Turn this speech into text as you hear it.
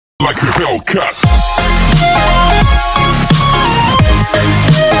like a Hellcat.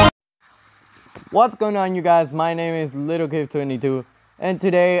 What's going on, you guys? My name is LittleCave22 and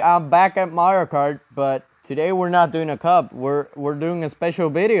today I'm back at Mario Kart, but today we're not doing a cup. We're doing a special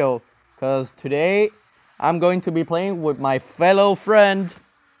video because today I'm going to be playing with my fellow friend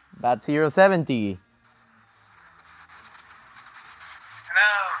batzero70.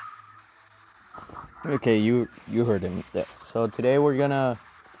 Hello. Okay, you heard him. Yeah. So today we're gonna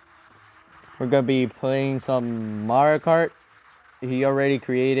be playing some Mario Kart. He already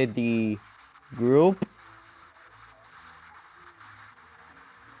created the group.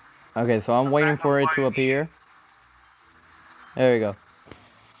 Okay, so I'm waiting for it to appear. There we go.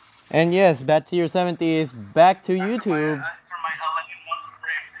 And yes, batzero70 is back to YouTube.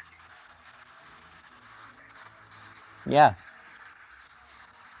 Yeah.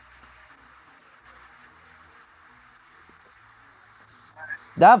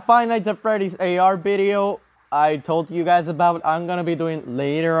 That Five Nights at Freddy's AR video I told you guys about, I'm gonna be doing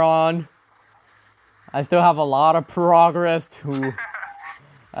later on. I still have a lot of progress to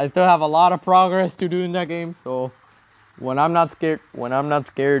do in that game, so when I'm not scared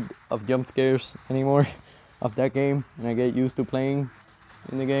of jump scares anymore of that game and I get used to playing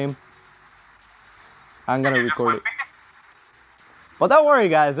in the game, I'm gonna record it. But don't worry,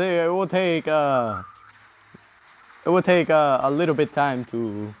 guys, it will take a little bit time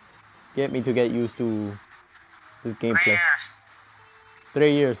to get me to get used to this gameplay.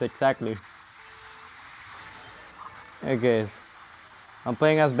 3 years exactly. Okay, I'm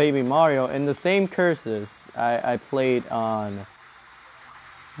playing as Baby Mario in the same curses I played on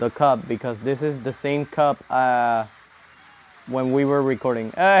the cup, because this is the same cup when we were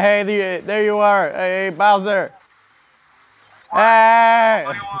recording. Hey, there you are. Hey, Bowser. What? Hey!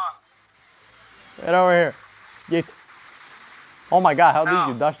 What do you want? Get over here. Get. Oh my God! How did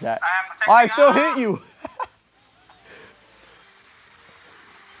you dodge that? Oh, I still hit you.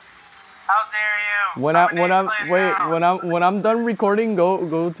 How dare you? When I'm done recording,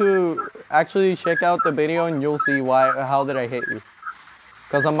 go to actually check out the video and you'll see how did I hit you.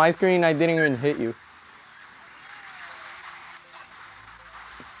 Because on my screen I didn't even hit you.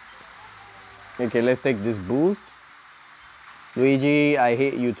 Okay, let's take this boost. Luigi, I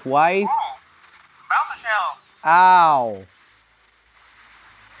hit you twice. Ooh, bouncer shell. Ow.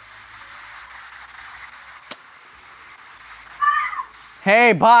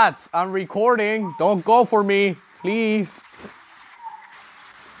 Hey bots, I'm recording. Don't go for me, please.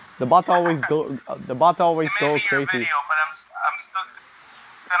 The bots always go crazy. Video, but I'm still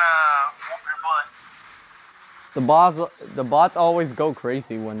gonna whoop your butt. The bots always go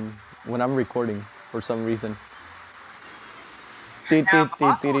crazy when I'm recording for some reason.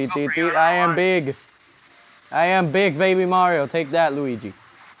 I am big. I am big, Baby Mario. Take that, Luigi.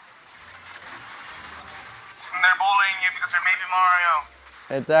 They're bullying you because you're Baby Mario.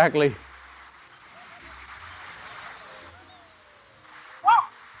 Exactly. Woo.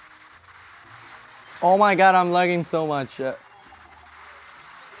 Oh my God, I'm lagging so much. Okay,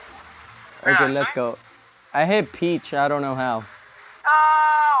 let's go. I hit Peach. I don't know how. No!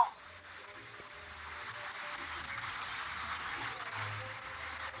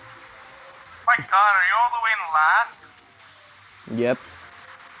 My God, are you all the way in last? Yep,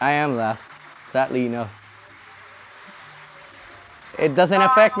 I am last. Sadly enough. It doesn't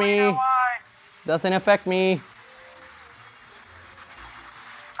affect me. Doesn't affect me.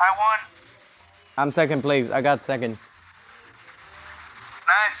 I won. I'm second place. I got second.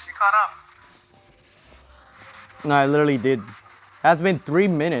 Nice, you caught up. No, I literally did. Has been 3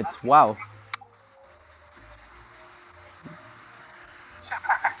 minutes. Wow.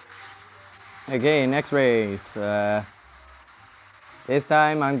 Okay, next race. This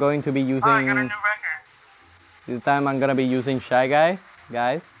time I'm going to be using. Oh, I got a new record. This time I'm gonna be using Shy Guy,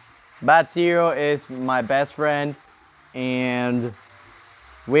 guys. batzero is my best friend, and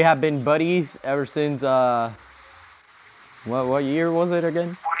we have been buddies ever since what year was it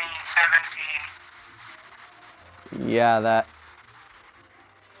again? 2017. Yeah, that.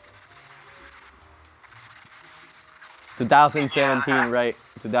 2017, Yeah. right?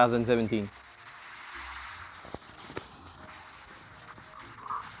 2017.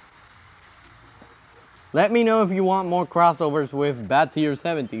 Let me know if you want more crossovers with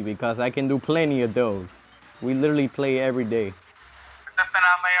batzero70, because I can do plenty of those. We literally play every day. Except for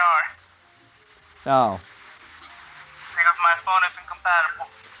not my Oh. because my phone isn't compatible.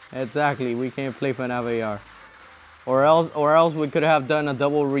 Exactly, we can't play FNAF AR. Or else we could have done a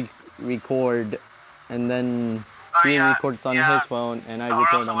double record, and then he records on his phone and I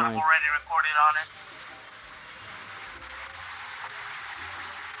record on mine. Already recorded on it.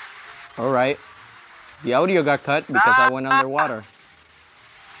 Alright. The audio got cut because I went underwater.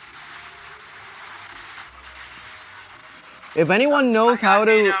 If anyone knows how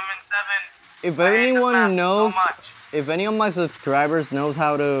to... If anyone knows... If any of my subscribers knows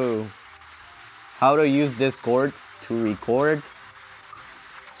how to use Discord to record,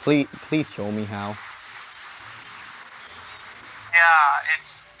 please show me how. Yeah,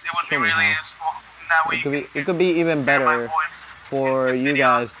 it would be really useful. That way it could be even better for you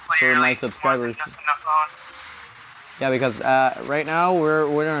guys, for my subscribers. Yeah, because right now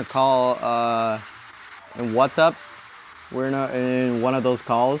we're in a call in WhatsApp. We're in one of those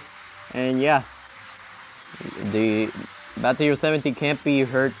calls, and yeah, the batzero70 can't be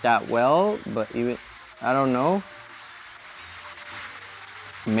heard that well, but even I don't know.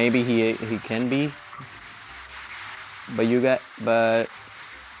 Maybe he can be. But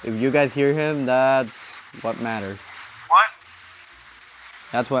if you guys hear him, that's what matters. What?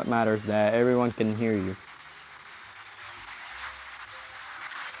 That's what matters, that everyone can hear you.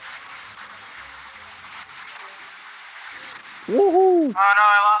 Woohoo! Oh no,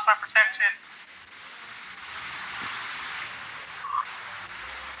 I lost my protection.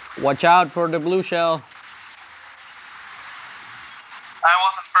 Watch out for the blue shell. I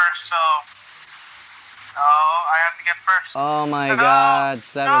wasn't first, so... Oh, I have to get first. Oh my god,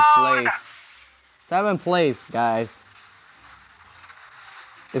 7th place. 7th place, guys.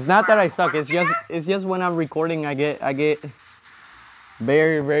 It's not that I suck, it's just when I'm recording I get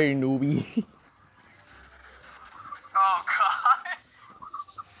very newbie. Oh god.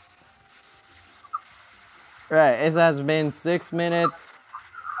 Right, it has been 6 minutes.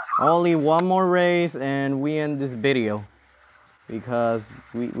 Only one more race and we end this video. Because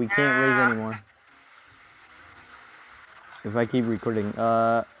we can't race anymore. If I keep recording.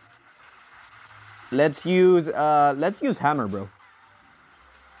 Let's use hammer, bro.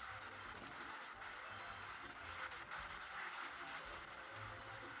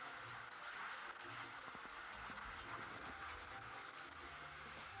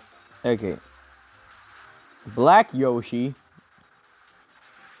 Okay. Black Yoshi.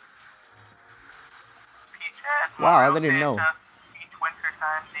 Wow, I didn't know.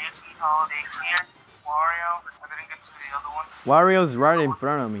 Wario's right in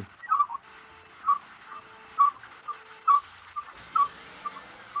front of me.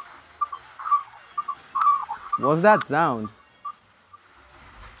 What's that sound?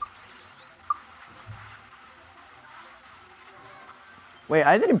 Wait,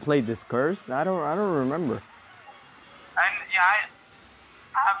 I didn't play this curse. I don't remember. And yeah,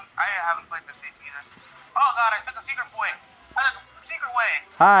 I haven't played this either. Oh god, I took a secret way. I took a secret way.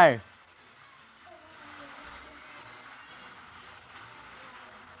 Hi.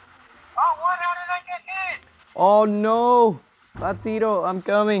 Oh, what? How did I get hit? Oh no, Batzero, I'm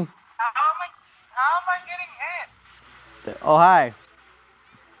coming. How am I getting hit? Oh hi.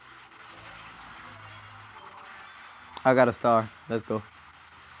 I got a star. Let's go.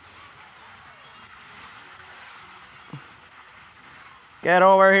 Get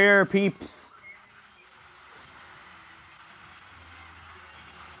over here, peeps.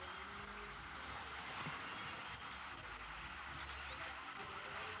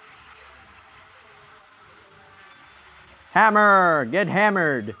 Hammer! Get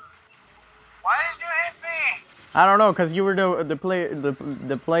hammered! Why did you hit me? I don't know, cause you were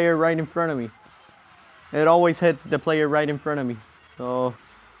the player right in front of me. It always hits the player right in front of me, so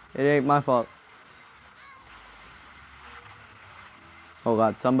it ain't my fault. Oh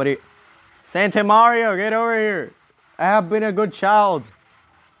god, somebody... Santa Mario, get over here! I have been a good child.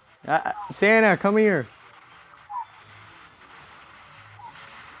 Santa, come here.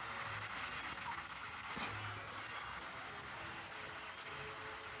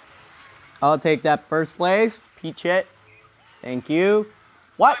 I'll take that first place, Peachette. Thank you.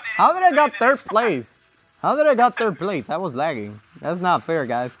 What? How did I got third place? How did I got third place? I was lagging. That's not fair,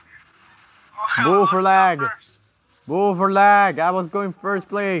 guys. Boo for lag. Boo for lag. I was going first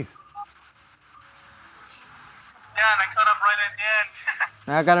place. Yeah, and I cut up right at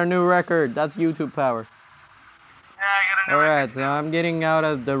the end. I got a new record. That's YouTube power. Yeah, I got a new record. Alright, so I'm getting out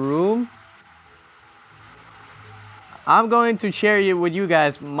of the room. I'm going to share with you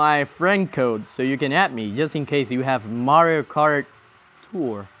guys my friend code so you can add me just in case you have Mario Kart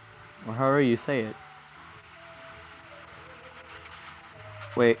Tour or however you say it.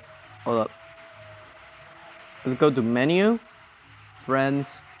 Wait, hold up. Let's go to menu, friends,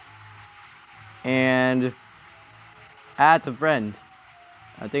 and add a friend.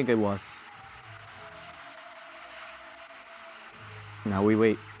 I think it was. Now we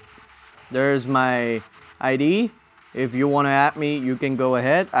wait. There's my ID. If you want to add me, you can go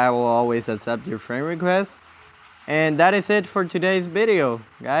ahead. I will always accept your friend request. And that is it for today's video,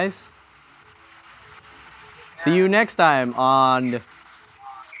 guys. See you next time on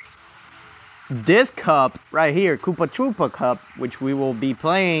this cup right here, Koopa Troopa Cup, which we will be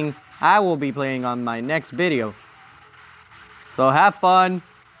playing. I will be playing on my next video. So have fun,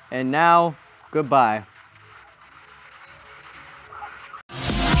 and now, goodbye.